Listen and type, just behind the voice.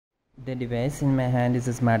The device in my hand is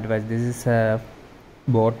a smartwatch. This is a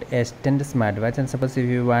bought xtend smartwatch, and suppose if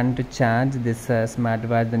you want to charge this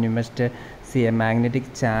smartwatch, then you must see a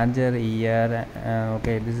magnetic charger here.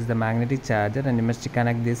 Okay, this is the magnetic charger, and you must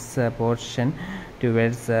connect this portion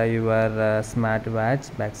towards your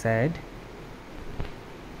smartwatch backside.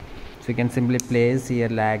 So you can simply place here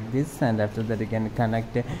like this, and after that you can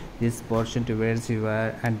connect this portion towards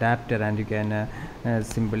your adapter, and you can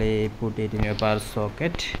simply put it in your power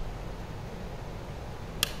socket.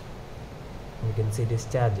 You can see this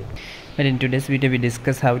charging. But in today's video we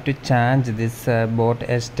discuss how to charge this boat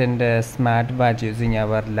xtend smartwatch using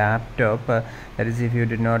our laptop. That is, if you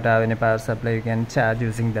do not have any power supply, you can charge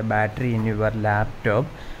using the battery in your laptop.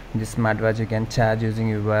 This smartwatch you can charge using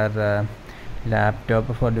your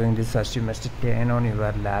laptop. For doing this, first you must turn on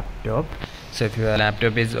your laptop. So if your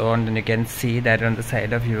laptop is on, then you can see that on the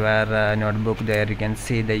side of your notebook there you can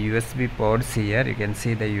see the USB ports. Here you can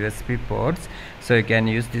see the USB ports, so you can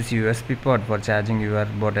use this USB port for charging your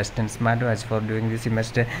boat xtend smartwatch. For doing this, you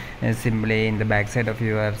must simply in the back side of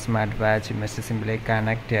your smartwatch you must simply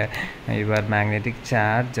connect your magnetic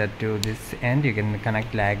charger to this end. You can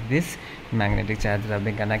connect like this. Magnetic charger have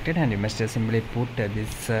been connected, and you must simply put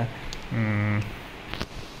this you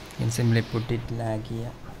can simply put it like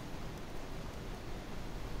here.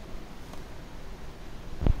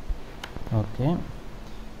 Okay,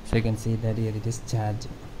 so you can see that here it is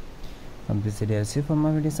charging. From this video, see for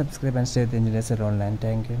more videos, subscribe and stay with the Engineers Online.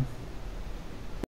 Thank you.